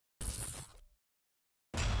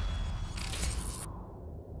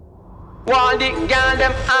All the girls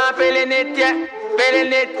them are feeling it, yeah,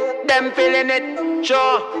 feeling it, them feeling it.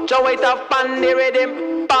 Show it up on the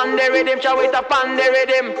rhythm, show it up on the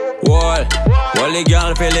rhythm. Wall, all the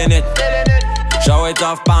girl feeling it, show it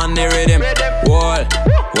off on the rhythm. Wall,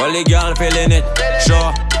 all the girl feeling it,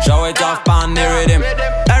 show it off on the rhythm.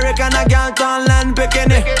 Eric and a girl tall and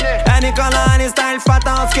pickney, any color, any style, fat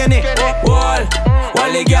or skinny. Wall,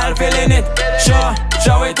 all the girl feeling it,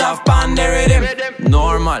 show it off on the rhythm.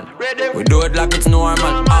 Normal, we do it like it's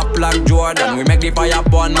normal. Up like Jordan, we make the fire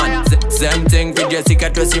burn, man. Same thing for Jessica,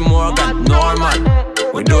 Trecy, Morgan. Normal,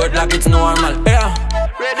 we do it like it's normal. Yeah,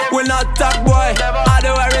 we not top boy. I do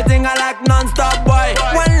everything I like non-stop boy.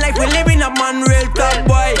 One life we living up, man, real top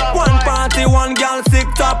boy. One party, one girl, sick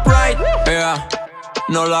top right. Yeah,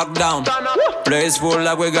 no lockdown. Place full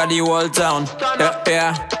like we got the whole town.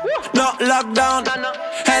 Yeah, no lockdown.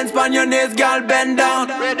 Hands on your knees, girl, bend down.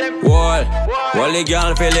 Wall, all the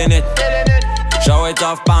girl feeling it, show it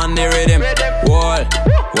off on the rhythm. Wall,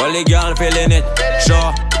 all the girl feeling it,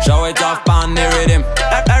 show it off on the rhythm.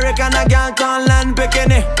 Eric and a girl tall and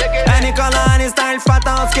pickney, any color, any style, fat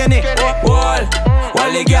or skinny. Wall,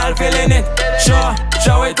 all the girl feeling it,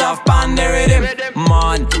 show it off on the rhythm.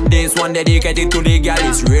 Man, this one dedicated to the girl,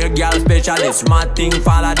 it's real girl specialist. Mad thing,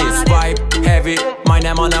 follow this vibe heavy. My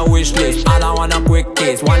name on a wish list. All I want a quick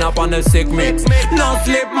case, one up on the sick mix. No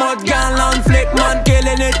slip, mud, girl on flick, man,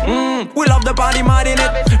 killing it. We love the party, mad in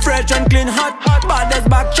it. Fresh and clean, hot, baddest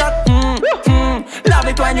back shot. Love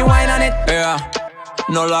it when you whine on it. Yeah,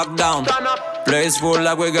 no lockdown. Place full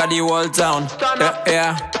like we got the whole town.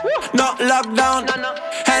 Yeah, no lockdown.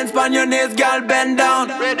 Hands on your knees, girl, bend down.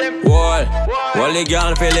 Wall, all the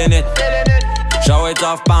girl feeling it, show it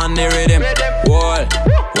off on the rhythm. Wall,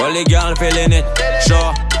 all the girl feeling it,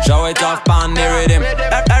 show it off on the rhythm.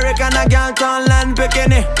 Eric and a girl tall and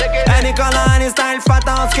pickney, any color, any style, fat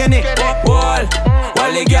or skinny. Wall,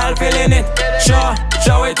 all the girl feeling it,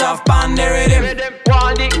 show it off on the rhythm.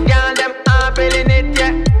 All the girls them are feeling it,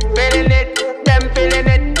 yeah, feeling it, them feeling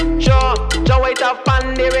it. Show it up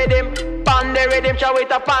on the rhythm, show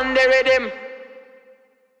it up on the rhythm.